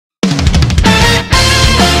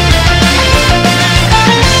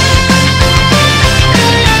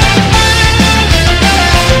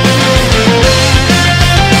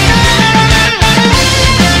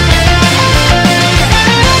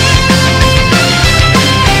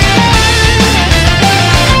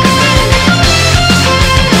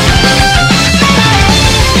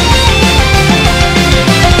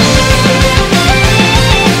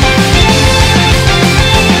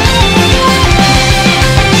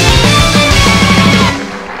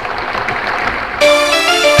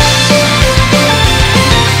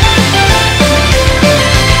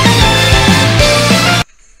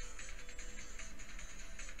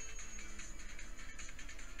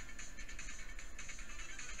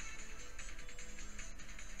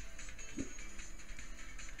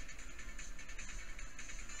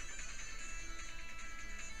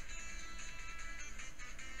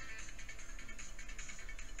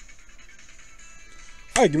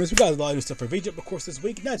Alright, gamers, we got a lot of new stuff for V-Jump, of course, this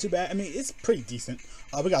week. Not too bad. I mean, it's pretty decent.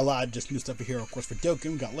 We got a lot of just new stuff here, of course, for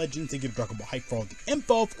Dokkan. We got Legends. They give Dragon Ball hype for all the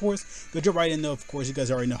info, of course. Go jump right in, though. Of course, you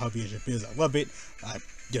guys already know how V-Jump is. I love it. I,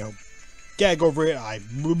 gag over it. I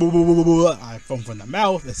foam from the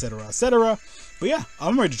mouth, etc., etc. But yeah,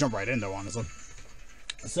 I'm ready to jump right in, though, honestly.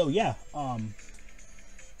 So yeah, I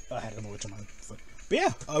had a little itch on my foot. But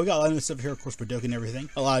yeah, we got a lot of new stuff here, of course, for Dokkan and everything.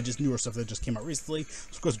 A lot of just newer stuff that just came out recently.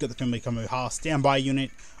 So, of course, we got the Family Coming Hall standby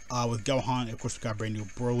unit with Gohan. And of course, we got a brand new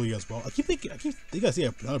Broly as well. I think I see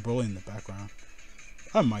another Broly in the background.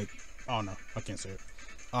 I don't know. I can't see it.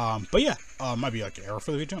 But yeah, might be like an error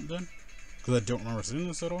for the V-Jump then. Because I don't remember seeing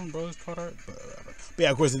this at all in Broly's card art, but whatever. But yeah,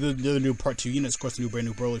 of course, the new Part 2 units, of course, the new brand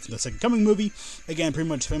new Broly from the Second Coming movie. Again, pretty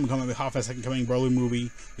much Family Coming half a Second Coming Broly movie.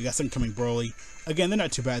 We got Second Coming Broly. Again, they're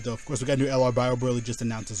not too bad, though. Of course, we got new LR Bio Broly just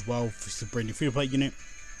announced as well. For the brand new free-to-play unit.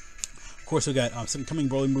 Of course, we got Second Coming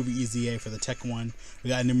Broly movie EZA for the tech one. We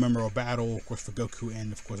got a new memorable battle, of course, for Goku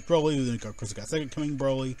and, of course, Broly. Then, of course, we got Second Coming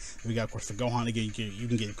Broly. We got, of course, for Gohan. Again, you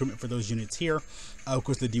can get equipment for those units here. Of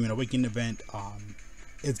course, the Demon Awakening event.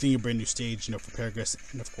 It's getting a brand new stage, for Paragus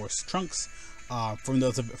and of course Trunks from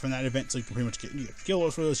that event, so you can pretty much get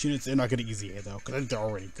skills for those units. They're not going to EZA though, because I think they're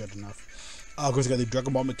already good enough. Of course, you got the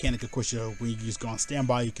Dragon Ball mechanic. Of course, when you just go on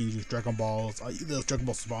standby, you can use Dragon Balls. Those Dragon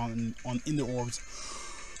Balls spawn in the orbs.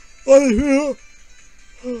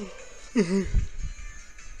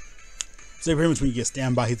 So pretty much when you get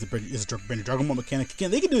standby, it's a brand new Dragon Ball mechanic. Again,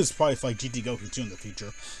 they can do this probably for like GT Goku too in the future.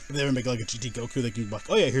 If they ever make like a GT Goku, they can be like,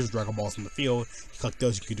 oh yeah, here's Dragon Balls on the field. You collect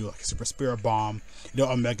those, you can do like a Super Spirit Bomb.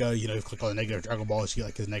 Omega, you click on the negative Dragon Balls, you get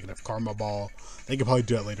like his negative Karma Ball. They can probably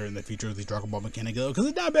do that later in the future with the Dragon Ball mechanic though, because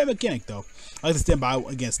it's not a bad mechanic though. I like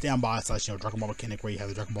the standby slash Dragon Ball mechanic where you have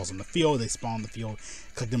the Dragon Balls on the field, they spawn on the field,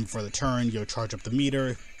 click them for the turn, charge up the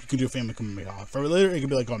meter. You can do a Family Coming off. For later, it can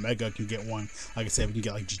be like Omega can get one. Like I said, we can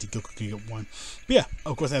get like GT Goku can get one. But yeah,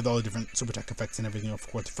 of course, I have all the different super tech effects and everything. Of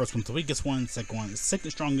course, the first one's the weakest one, second one is the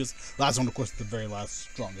second strongest, last one, of course, is the very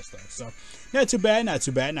last strongest though. So not too bad, not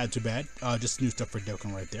too bad, not too bad. Just new stuff for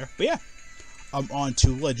Dokkan right there. But yeah, on to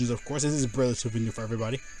Legends, of course. This is relatively new for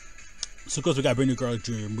everybody. So of course we got a brand new Garlic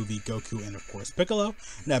Jr. movie, Goku, and of course Piccolo.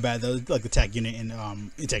 Not bad though, like the tag unit and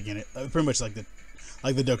pretty much like the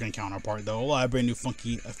Dokkan counterpart though. A lot of brand new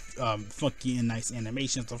funky and nice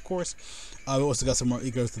animations, of course. We also got some more.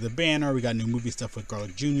 It goes to the banner. We got new movie stuff with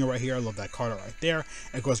Garlic Jr. right here. I love that card right there.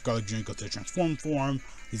 And of course, Garlic Jr. goes to the transform form.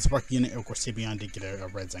 He's a spark unit. And of course, Sabian did get a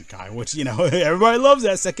red Zenkai, which everybody loves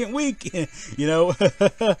that second week. I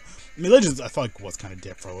mean, Legends I felt like was kind of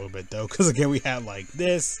dipped for a little bit though, because again we had like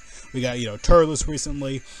this. We got Turles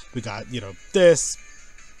recently. We got this.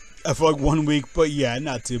 I feel like 1 week, but yeah,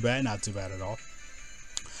 not too bad at all.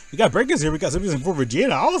 We got Breakers here. We got Super Saiyan 4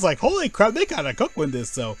 Vegeta. I was like, holy crap, they kind of cook with this.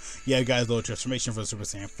 So, yeah, guys, little transformation for the Super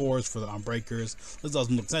Saiyan 4s for the Breakers. This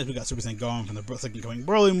also looks nice. We got Super Saiyan Gohan from the Second Coming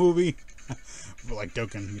Broly movie. For like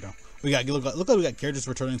Dokkan, We got, look like we got characters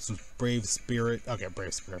returning some Brave Spirit. Okay,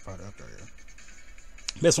 Brave Spirit fighter up there.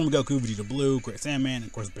 Best one, Goku, Vegeta Blue, Great Sandman, and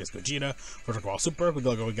of course, Base Gogeta for Dragon Ball Super. We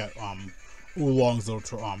got Oolong's little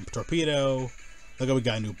torpedo. Look like we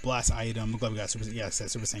got a new blast item. Look like we got Super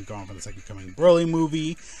Saiyan Gohan from the Second Coming Broly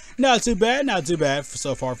movie. Not too bad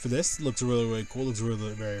so far for this. Looks really cool. Looks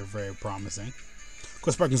really very, very promising. Of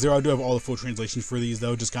course, Sparking Zero, I do have all the full translations for these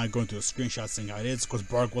though. Just kind of going through a screenshot, seeing how it is. Of course,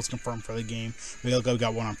 Bark was confirmed for the game. We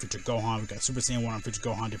got one on Future Gohan. We got Super Saiyan 1 on Future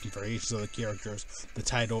Gohan. Different variations of the characters. The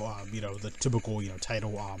title, the typical,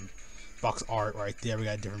 title, box art right there. We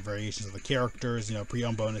got different variations of the characters,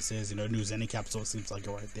 pre-owned bonuses, new Zenny capsule, it seems like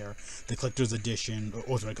it right there. The collector's edition,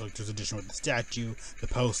 ultimate collector's edition with the statue, the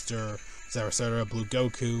poster, etc. Blue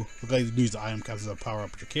Goku. Look like use the item capsules to power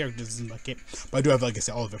up your characters, it seems like it. But I do have, like I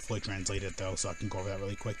said, all of it fully translated though, so I can go over that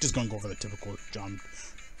really quick. Just gonna go over the typical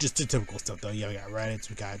just the typical stuff though. Yeah, we got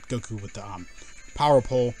Raditz, we got Goku with the power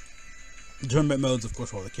pole. Tournament modes, of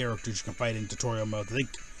course, for all the characters you can fight in tutorial mode.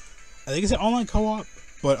 I think it's an online co-op.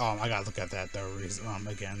 But I gotta look at that though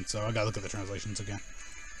again, so I gotta look at the translations again.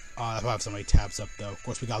 I have so many tabs up though. Of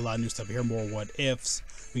course, we got a lot of new stuff here. More what ifs.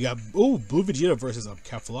 We got Blue Vegeta versus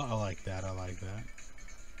Kefla. I like that.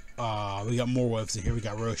 We got more what ifs in here. We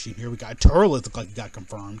got Roshi in here. We got Turles. Look like he got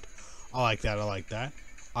confirmed. I like that.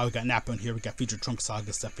 We got Nappa in here. We got Future Trunks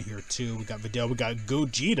Saga stuff in here too. We got Videl. We got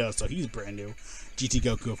Gogeta, so he's brand new. GT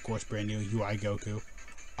Goku, of course, brand new. UI Goku.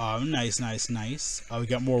 Nice. We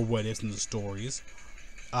got more what ifs in the stories.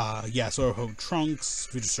 Sort of Hope Trunks,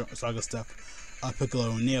 Future Saga stuff,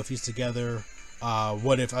 Piccolo and Neo fused together.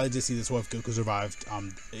 What if I did see this? What if Goku survived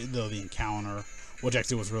the encounter, which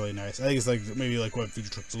actually was really nice. I think it's like maybe like what if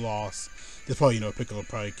Future Trunks lost. There's probably Piccolo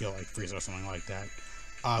probably kill like Frieza or something like that.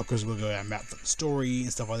 Of course, we'll go ahead and map for the story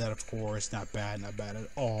and stuff like that. Of course, not bad at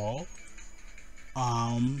all.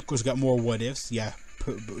 Of course, we got more what ifs. Yeah,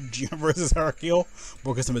 versus Hercule.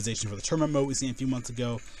 More customization for the tournament mode we seen a few months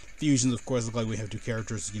ago. Fusions, of course, look like we have two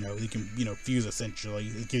characters. You know, they can fuse essentially.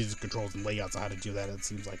 It gives you the controls and layouts on how to do that. It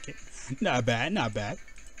seems like it. Not bad.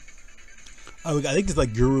 I think it's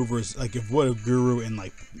like Guru versus what if Guru and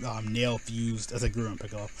Nail fused? That's like Guru and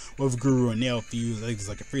Piccolo. What if Guru and Nail fused? I think it's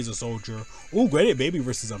like a Frieza soldier. Oh, Great Baby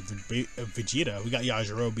versus Vegeta. We got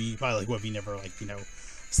Yajirobe. Probably what if he never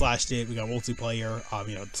slashed it. We got multiplayer.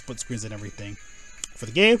 Split screens and everything for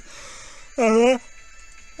the game.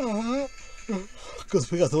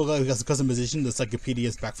 Because we got some customization. The encyclopedia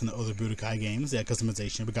is back from the other Budokai games. Yeah,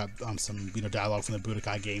 customization. We got some dialogue from the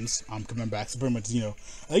Budokai games coming back. So pretty much I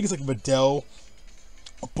think it's like Videl,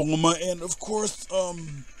 Bulma, and of course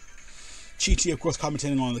Chi-Chi, of course,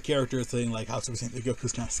 commenting on the character, saying like how Super Saiyan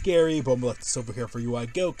Goku's kind of scary. Bulma like the silver hair for UI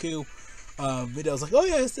Goku. Videl's like, oh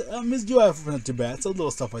yeah, Miss UI for not too bad. So little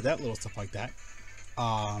stuff like that.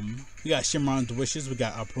 We got Shenron's wishes. We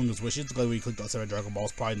got Pruna's wishes. Like we clicked on 7 Dragon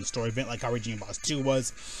Balls, probably in the story event, like how Regime Boss 2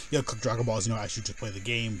 was. Click Dragon Balls, as you just play the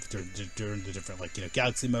game during the different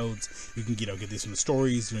galaxy modes. You can get these from the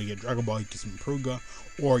stories. You get Dragon Ball, you get some Pruga,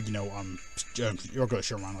 or you're going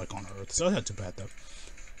to Shenron on Earth. So it's not too bad though.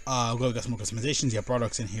 We got some more customizations. Yeah,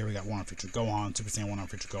 products in here. We got one on Future Gohan, Super Saiyan 1 on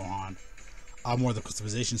Future Gohan. More of the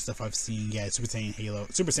customization stuff I've seen. Yeah, Super Saiyan Halo,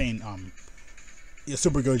 Super Saiyan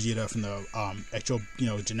Super Gogeta from the actual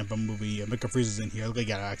Janemba movie. Mega Frieza's in here. You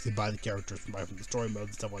gotta actually buy the characters from the story mode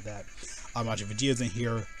and stuff like that. Majin Vegeta's in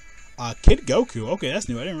here. Kid Goku. Okay, that's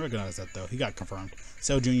new. I didn't recognize that though. He got confirmed.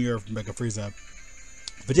 Cell Jr. from Mega Frieza.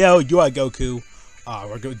 Videl, UI Goku.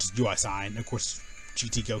 Or just UI Sign. Of course,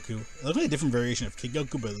 GT Goku. It looks like a different variation of Kid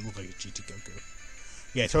Goku, but it looked like a GT Goku.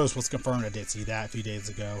 Yeah, Turtles was confirmed. I did see that a few days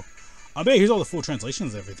ago. But here's all the full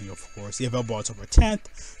translations and everything, of course. Yeah, available October 10th.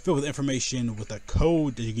 Filled with information with a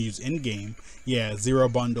code that you can use in-game. Yeah, Zero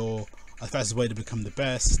Bundle. The fastest way to become the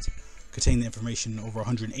best. Containing the information over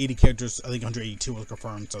 180 characters. I think 182 was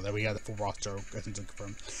confirmed, so that we got the full roster. I think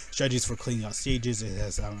confirmed. Strategies for cleaning out stages.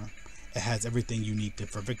 It has everything you need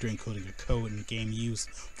for victory, including a code and game use.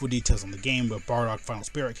 Full details on the game with Bardock Final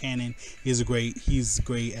Spirit Cannon. He's great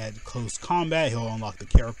at close combat. He'll unlock the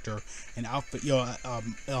character and outfit.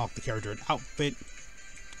 Unlock the character and outfit.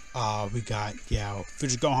 We got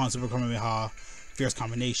Future Gohan, Super Kamehameha, Fierce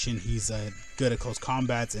Combination. He's good at close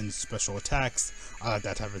combats and special attacks. I like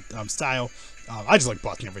that type of style. I just like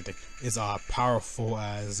blocking everything. Is powerful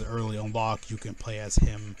as early unlock. You can play as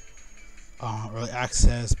him. Early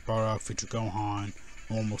access, Bardock, Future Gohan,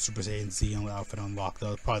 normal Super Saiyan Z outfit unlocked.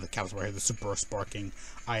 Probably the caps right here, the super sparking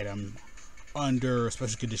item. Under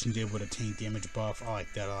special conditions, able to attain damage buff. I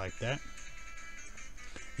like that.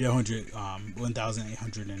 Yeah,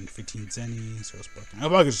 1,815 zenny. So sparking. I'm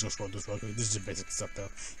probably just gonna scroll this real quick. This is just basic stuff though.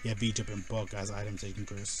 Yeah, V-Jump and Bulk as items that you can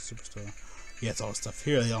grow Superstar. Yeah, it's all stuff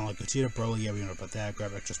here. They unlock Gogeta, Broly. Yeah, we know about that.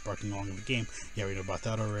 Grab extra sparking along in the game. Yeah, we know about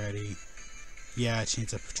that already. Yeah,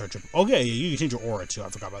 change the charge up. Okay, yeah, you can change your aura too. I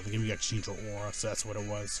forgot about the game. You got to change your aura, so that's what it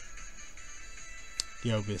was.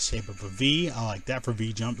 Be the shape of a V. I like that for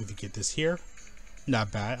V-Jump. If you get this here, not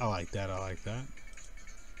bad. I like that.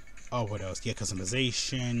 Oh, what else? Yeah,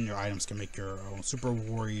 customization. Your items can make your own Super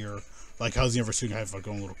Warrior. Like how's the Universe, you have like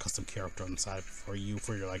a little custom character on the side for you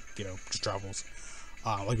for your just travels.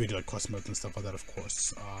 Like we do quest modes and stuff like that, of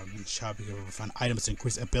course. In shop, you can find items to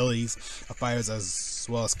increase abilities of fighters as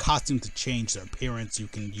well as costumes to change their appearance. You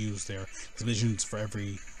can use their customizations for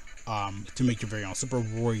every to make your very own Super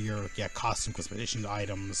Warrior. Yeah, costume customization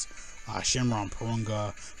items. Shenron,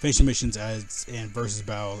 Purunga, finishing missions and versus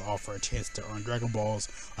battles offer a chance to earn Dragon Balls,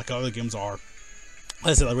 like other games are.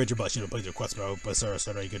 Like I said, like Ranger Blast, plays your quest mode, but so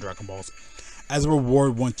you get Dragon Balls. As a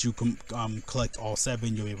reward, once you collect all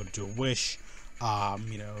 7, you'll be able to do a wish.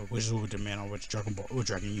 Wishes will demand on which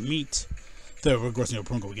dragon you meet. So of course,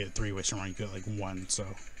 Purunga will get 3 wishes, you get like 1. So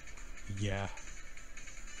yeah.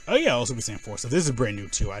 Oh yeah, also be saying 4. So this is brand new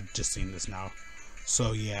too. I just seen this now.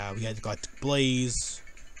 So yeah, we had Galactic Blaze.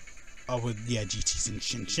 With GT's and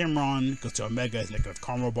Shenron. Goes to Omega, his negative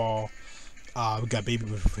Karma Ball. We got Baby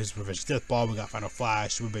with his Revenge Death Ball. We got Final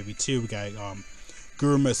Flash with Baby 2. We got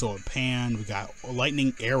Guru Missile with Pan. We got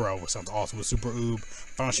Lightning Arrow, which sounds awesome, with Super Oob.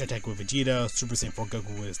 Final Shot Attack with Vegeta. Super Saiyan 4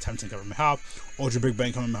 Goku with his Time Tank Kamehameha. Ultra Big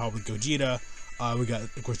Bang Kamehameha with Gogeta. We got,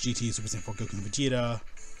 of course, GT, Super Saiyan 4 Goku and Vegeta.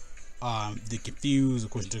 The Confuse, of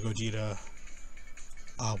course, to Gogeta.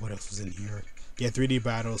 What else was in here? Yeah, 3D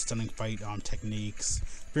battles, stunning fight techniques.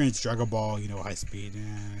 Experience Dragon Ball, high speed.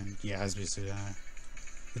 And yeah, high speed.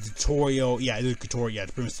 The tutorial. Yeah, the tutorial. Yeah,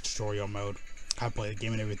 pretty much the tutorial mode. How to play the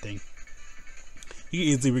game and everything. You can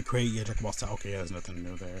easily recreate your DragonBallZ. Okay, there's nothing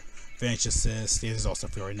new there. Advantage assist. This is also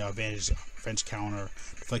feel right now. Advantage French counter.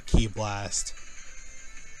 Deflect key blast.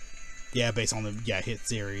 Yeah, based on the hit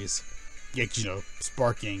series. Yeah, you know,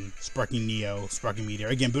 Sparking Neo, Sparking Meteor.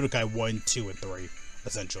 Again, Budokai 1, 2, and 3,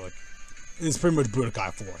 essentially. It's pretty much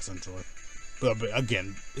Budokai 4, essentially. But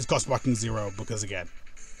again, it's called Sparking 0 because, again,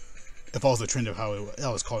 it follows the trend of how it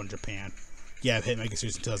was called in Japan. Yeah, I've hit Mega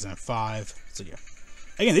Series in 2005. So, yeah.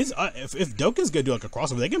 Again, these if Dokkan's gonna do like a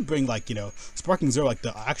crossover, they can bring like, you know, Sparking 0, like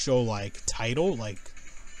the actual like title. Like,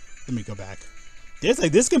 let me go back.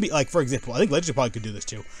 This can be like, for example, I think Legend probably could do this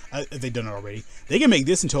too if they've done it already. They can make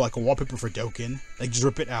this into like a wallpaper for Dokkan, like just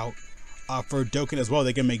rip it out. For Dokkan as well,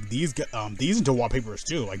 they can make these into wallpapers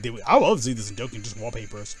too. Like I would love to see this in Dokkan, just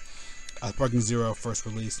wallpapers. Sparking 0 first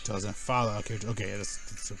release 2005. Okay, that's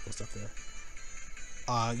simple stuff there.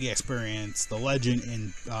 Yeah, experience the legend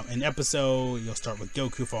in episode. You'll start with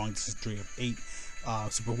Goku following the history of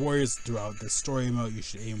 8 Super Warriors throughout the story mode. You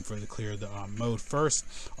should aim for to clear the mode first.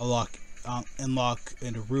 Unlock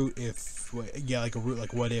in a route if like a route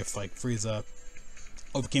like what if like Frieza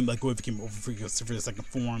overcame over Frieza for the second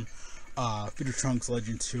form. Future Trunks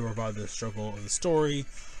Legend 2 revive the struggle of the story.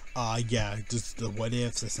 Yeah, just the what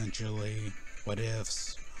ifs essentially. What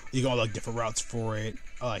ifs. You got like different routes for it.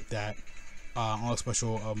 I like that. Unlock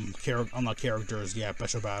special unlock characters. Yeah,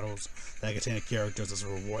 special battles that contain the characters as a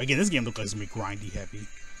reward. Again, this game looks like it's gonna be grindy heavy.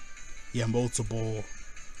 Yeah, multiple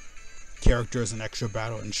characters and extra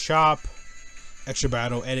battle in shop. Extra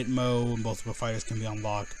battle edit mode. Multiple fighters can be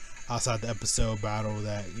unlocked outside the episode battle.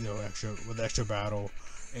 That, you know, extra battle.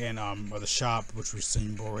 And or the shop, which we've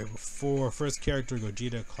seen already before. First character,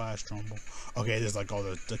 Gogeta, Clash, Trumbull. Okay, there's like all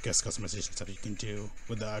the customization stuff you can do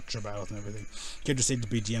with the extra battles and everything. Character saved to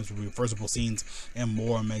BGMs with reversible scenes and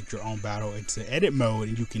more. Make your own battle into edit mode,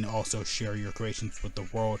 and you can also share your creations with the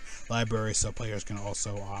world library, so players can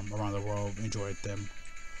also around the world enjoy them.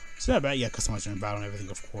 So not bad. Yeah, customize your own battle and everything,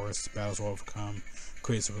 of course. Battles will overcome.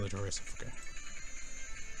 Create some religious stuff. Okay.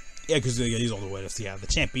 Yeah, because these are all the what ifs. Yeah, the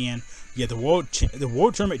champion. Yeah, the world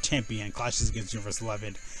tournament champion clashes against Universe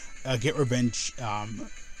 11. Get revenge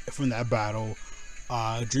from that battle.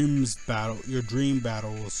 Your dream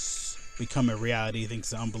battles become a reality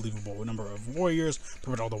thanks to an unbelievable number of warriors.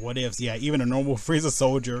 Prevent all the what ifs. Yeah, even a normal Frieza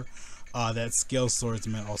soldier that skilled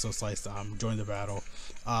swordsman also sliced join the battle.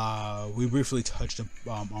 We briefly touched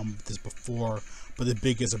on this before, but the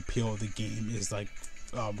biggest appeal of the game is like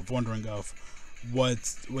wondering of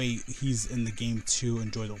he's in the game to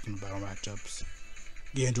enjoy the ultimate battle matchups.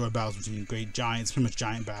 Yeah, enjoy battles between great giants, pretty much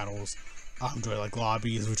giant battles. Enjoy like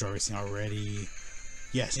lobbies, which we've already seen already.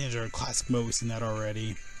 Yes, enjoy classic mode, we've seen that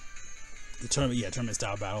already. The tournament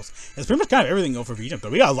style battles. It's pretty much kind of everything though for V-Jump though.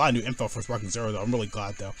 We got a lot of new info for Sparking 0 though. I'm really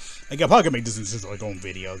glad though. Like, I probably could make this into like own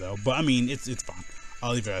video though, but I mean it's fine.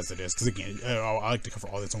 I'll leave it as it is, because again, I like to cover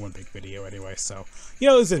all this in one big video anyway, so, you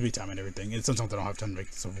know, it's gonna be time and everything, and sometimes I don't have time to make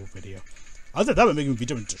this a full video. I thought that would make me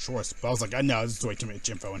V-Jump into shorts, but I was like, I know, there's way too much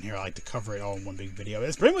info in here. I like to cover it all in one big video. But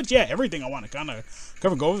it's pretty much, yeah, everything I want to kind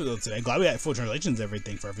of go over today. Glad we had full translations,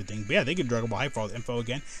 everything. But yeah, thank you, DragonBall Hype, for all the info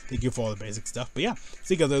again. Thank you for all the basic stuff. But yeah,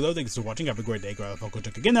 see you guys later, though. Thanks for watching. Have a great day. Go out and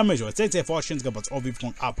check again. I'm sure stay safe, washings, go, but all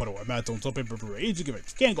people from out, put away, marathon, so paper, easy, give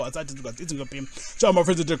it. Can't go outside, just go, it's going to be show my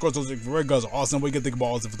friends at the course, those guys are awesome. We can think about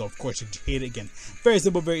all this, of course, you hate it again. Very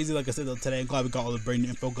simple, very easy, like I said today. I'm glad we got all the brand new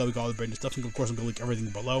info, glad we got all the brand new stuff. And of course, I'm going to link everything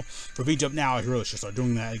below. For V-Jump now, I really should start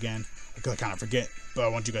doing that again, because I kind of forget, but I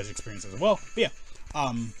want you guys to experience it as well. But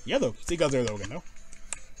yeah, yeah though, see you guys there though again though.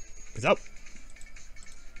 Peace out.